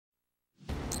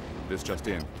This just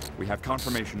in. We have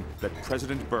confirmation that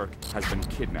President Burke has been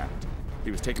kidnapped.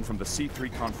 He was taken from the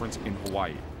C3 conference in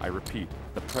Hawaii. I repeat,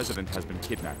 the president has been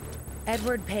kidnapped.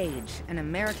 Edward Page, an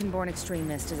American-born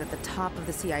extremist, is at the top of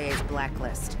the CIA's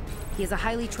blacklist. He is a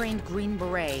highly trained Green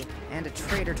Beret and a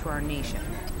traitor to our nation.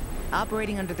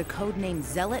 Operating under the codename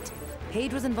Zealot,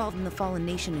 Page was involved in the Fallen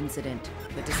Nation incident,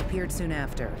 but disappeared soon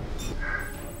after.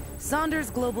 Saunders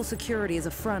Global Security is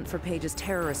a front for Page's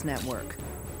terrorist network.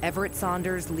 Everett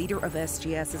Saunders, leader of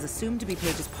SGS, is assumed to be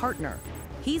Page's partner.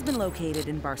 He's been located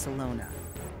in Barcelona.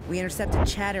 We intercepted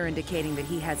chatter indicating that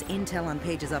he has intel on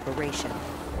Page's operation.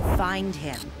 Find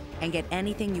him, and get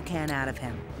anything you can out of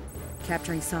him.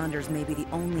 Capturing Saunders may be the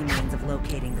only means of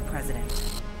locating the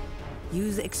president.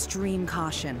 Use extreme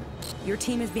caution. Your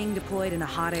team is being deployed in a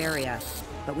hot area,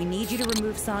 but we need you to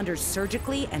remove Saunders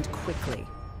surgically and quickly.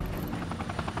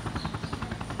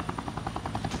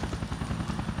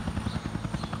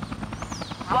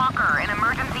 Walker, an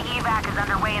emergency evac is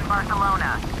underway in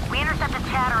Barcelona. We intercepted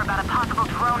chatter about a possible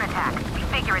drone attack. We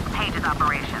figure it's Page's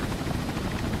operation.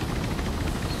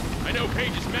 I know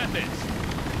Page's methods.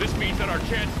 This means that our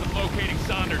chances of locating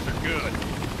Saunders are good.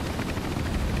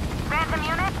 Phantom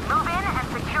unit, move in and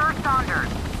secure Saunders.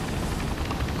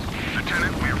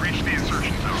 Lieutenant, we have reached the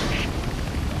insertion zone.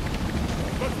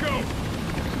 Let's go!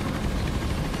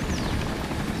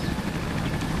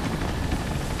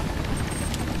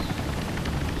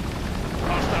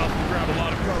 Hostiles can grab a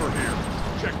lot of cover here.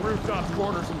 Check rooftops,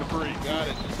 corners, and debris. Got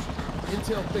it.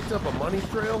 Intel picked up a money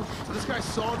trail, so this guy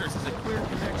Saunders has a clear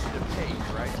connection to Page,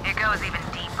 right? It goes even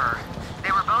deeper.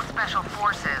 They were both special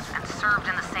forces and served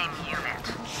in the same unit.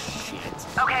 Shit.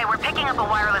 Okay, we're picking up a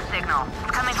wireless signal.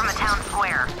 It's coming from the town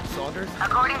square. Saunders?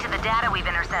 According to the data we've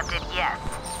intercepted, yes.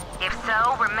 If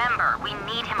so, remember, we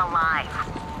need him alive.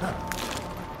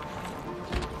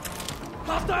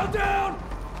 Hostile down!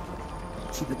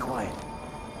 Keep it quiet.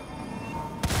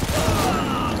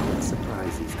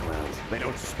 Surprise these clowns. They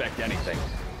don't suspect anything.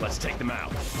 Let's take them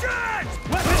out. Shit!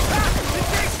 Weapons back!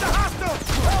 Engage the hostiles!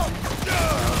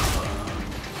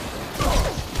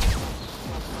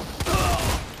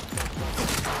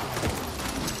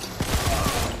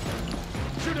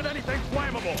 Shoot at anything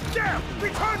flammable! Damn!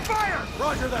 Return fire!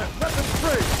 Roger that. Weapons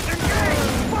free. Engage!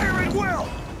 Fire at will!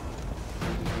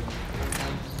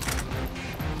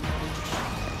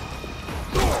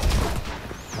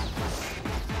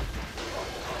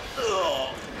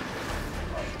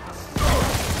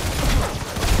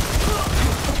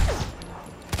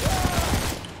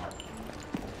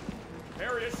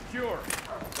 Area secure.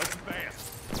 Let's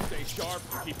advance. Stay sharp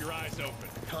and keep your eyes open.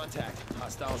 Contact.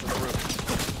 Hostiles on the roof.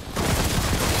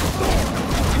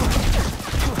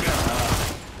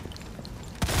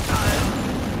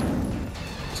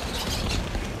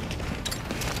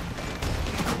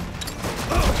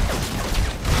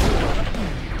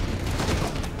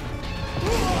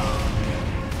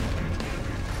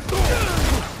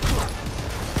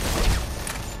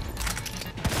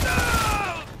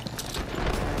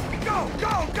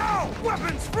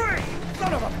 Weapons free!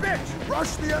 Son of a bitch!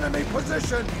 Rush the enemy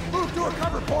position! Move to a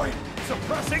cover point!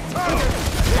 Suppressing target!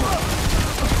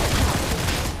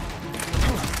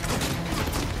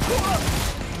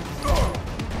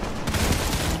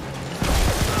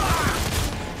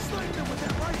 Snipe him with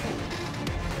that rifle!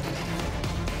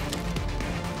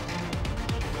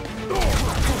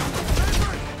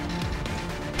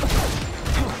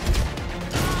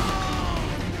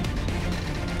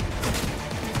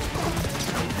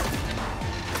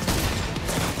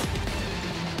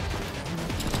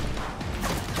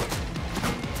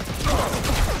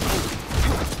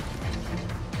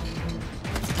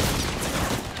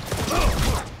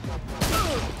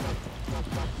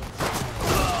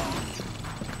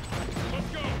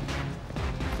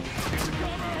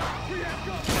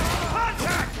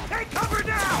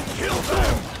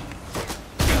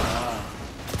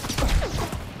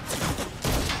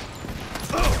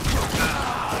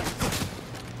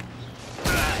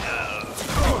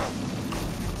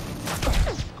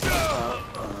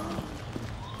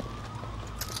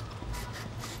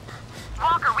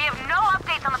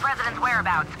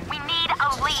 We need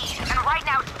a lead, and right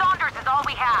now Saunders is all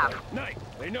we have. Knight,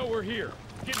 they know we're here.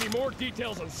 Give me more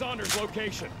details on Saunders'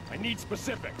 location. I need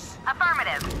specifics.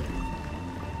 Affirmative.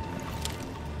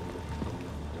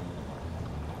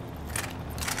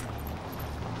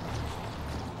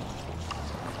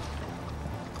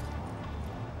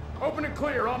 Open and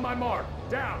clear on my mark.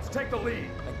 Downs, take the lead.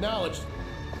 Acknowledged.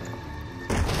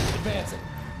 Advancing.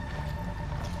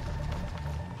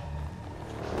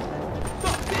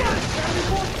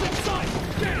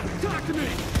 Dan, talk to me!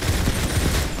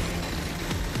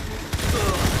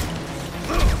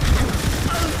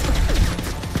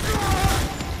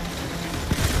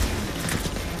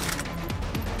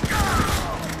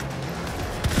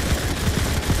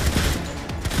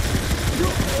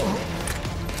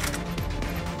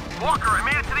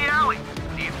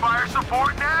 Fire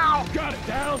support now! Got it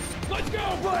down! Let's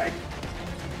go, Blake!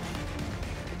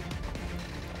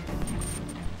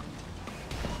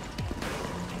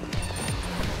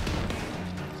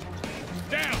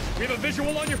 Down! We have a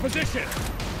visual on your position!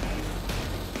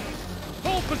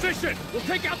 Hold position! We'll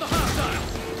take out the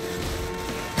hostiles!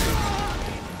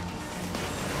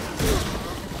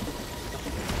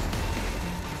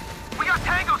 We got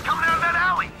tangos coming out of that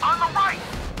alley! On the right!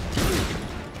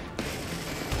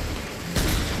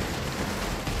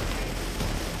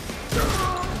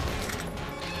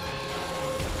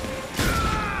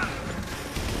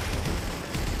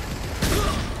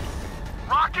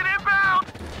 Rocket inbound!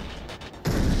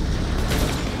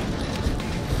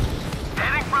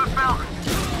 Heading for the fountain.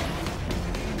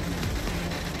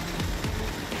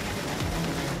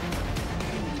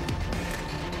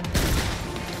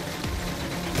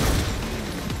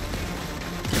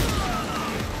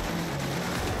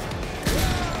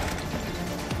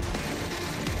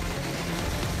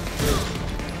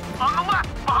 On the left,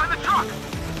 behind the truck!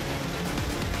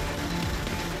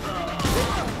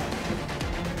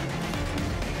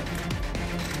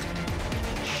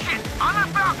 Shit! On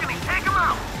the balcony! Take him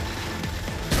out!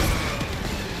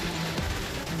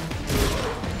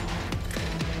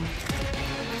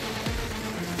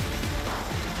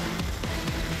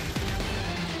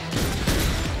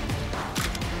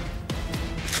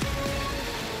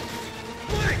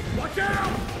 Blake! Watch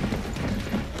out!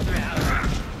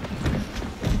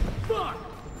 Fuck!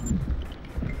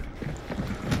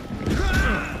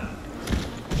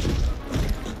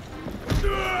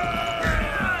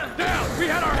 Down! We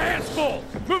had our hands full!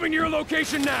 Moving to your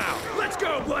location now! Let's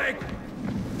go, Blake!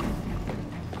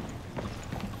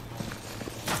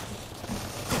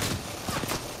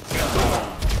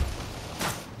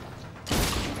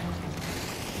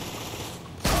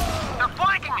 They're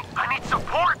flanking me! I need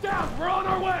support! Down! We're on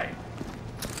our way!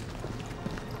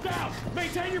 Down!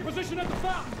 Maintain your position at the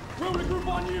fountain! Throw a group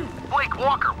on you! Blake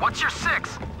Walker, what's your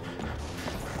 6?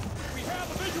 We have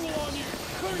a visual on you!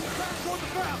 Clearing the path toward the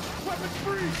fountain! Weapons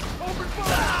free! Open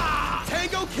fire!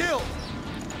 Tango killed!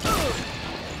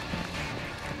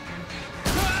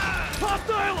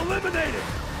 Hostile eliminated!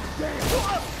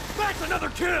 Damn! That's another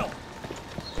kill!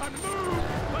 Time to move!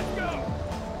 Let's go!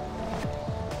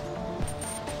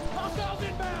 Hostiles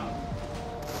inbound!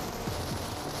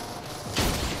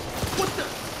 What the?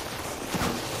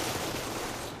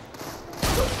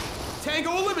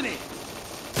 Tango eliminated!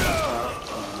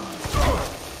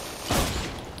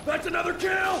 That's another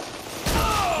kill!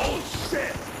 Oh,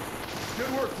 shit!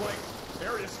 Good work, Blake.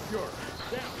 Area secure.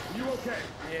 Down, are you okay?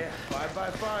 Yeah, 5 by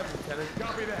 5, Lieutenant.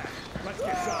 Copy that. Let's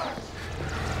get started.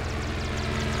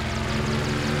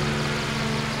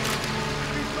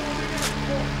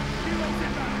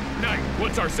 Knight,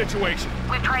 what's our situation?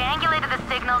 We've triangulated the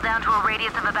signal down to a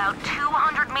radius of about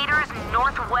 200 meters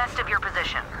northwest of your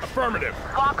position. Affirmative.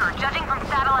 Walker, judging from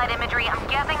satellite imagery, I'm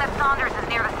guessing that Saunders is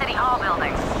near the City Hall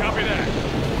building. Copy that.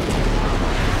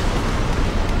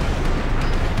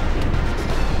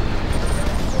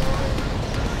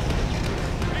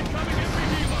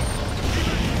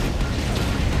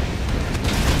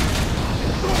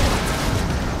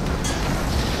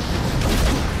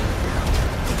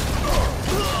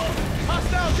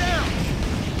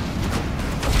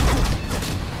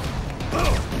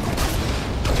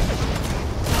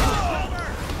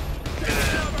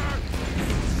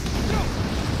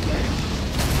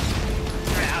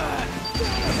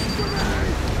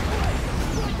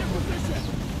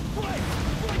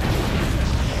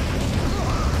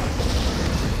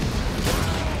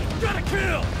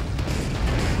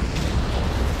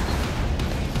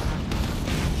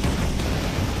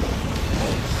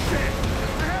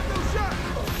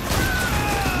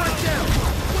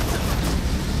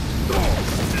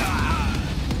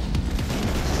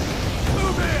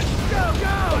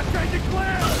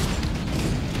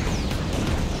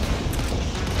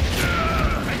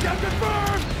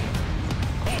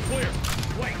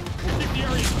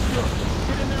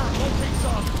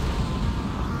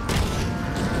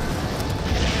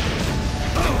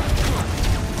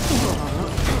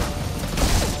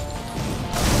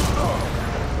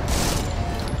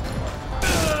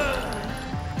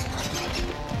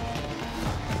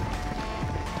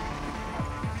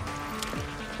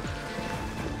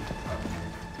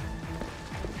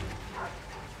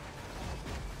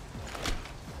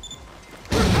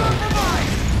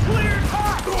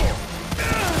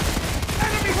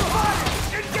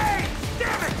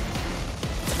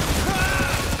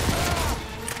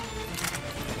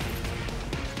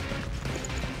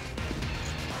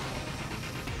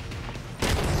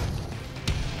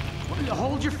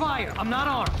 Hold your fire. I'm not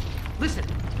armed. Listen,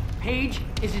 Page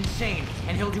is insane,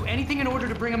 and he'll do anything in order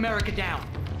to bring America down.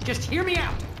 Just hear me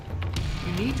out.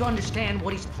 You need to understand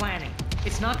what he's planning.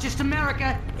 It's not just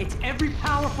America, it's every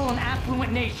powerful and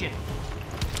affluent nation.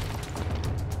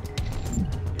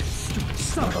 Stupid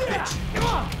son of a bitch!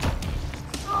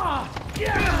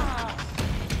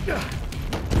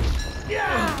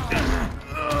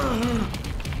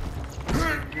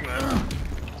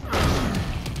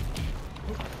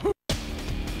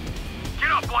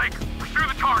 Get up, Blake! Pursue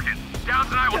the target!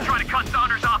 Downs and I will try to cut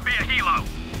Saunders off via helo.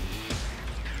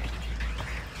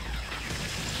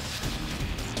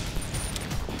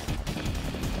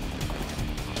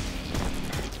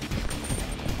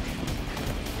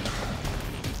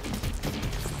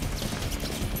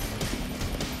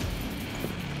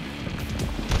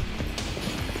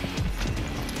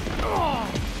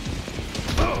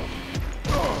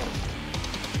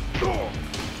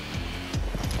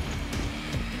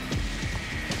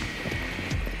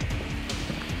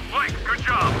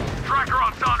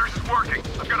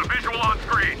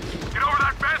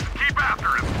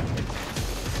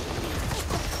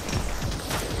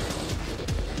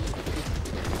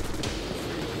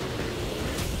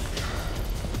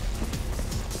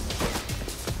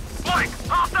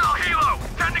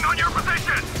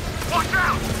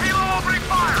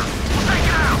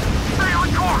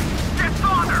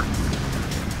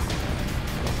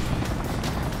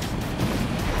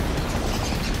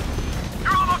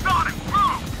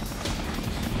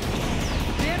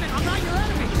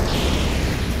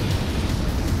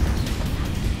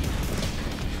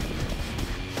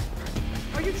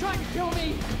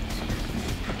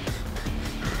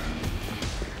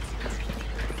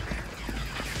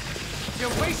 You're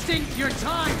wasting your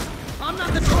time! I'm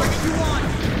not the target you want!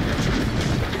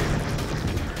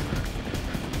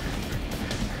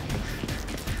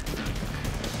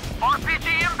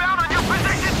 RPG inbound on your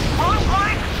position! Wrong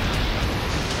place!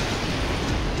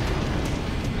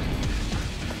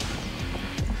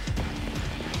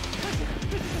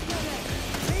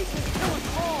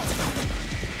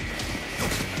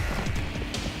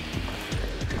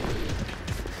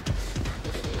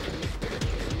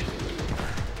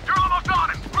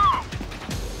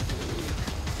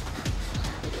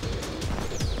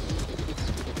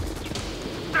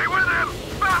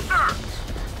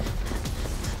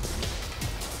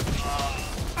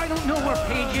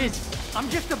 I'm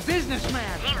just a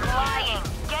businessman! He's lying!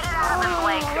 Get it out of him,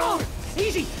 Blake! Oh,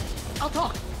 easy! I'll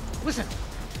talk! Listen,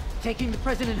 taking the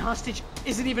president hostage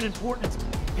isn't even important.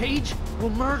 Page will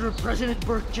murder President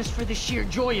Burke just for the sheer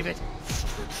joy of it.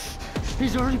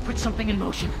 He's already put something in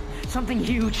motion. Something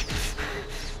huge.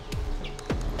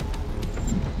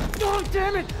 Oh,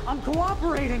 damn it! I'm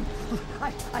cooperating!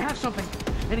 I have something.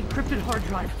 An encrypted hard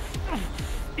drive.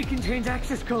 It contains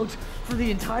access codes for the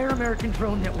entire American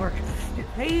drone network.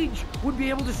 Page would be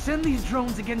able to send these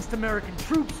drones against American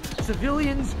troops,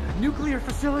 civilians, nuclear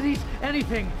facilities,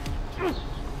 anything.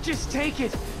 Just take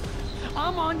it.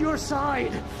 I'm on your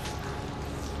side.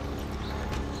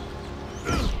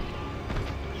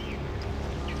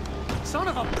 Son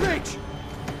of a bitch!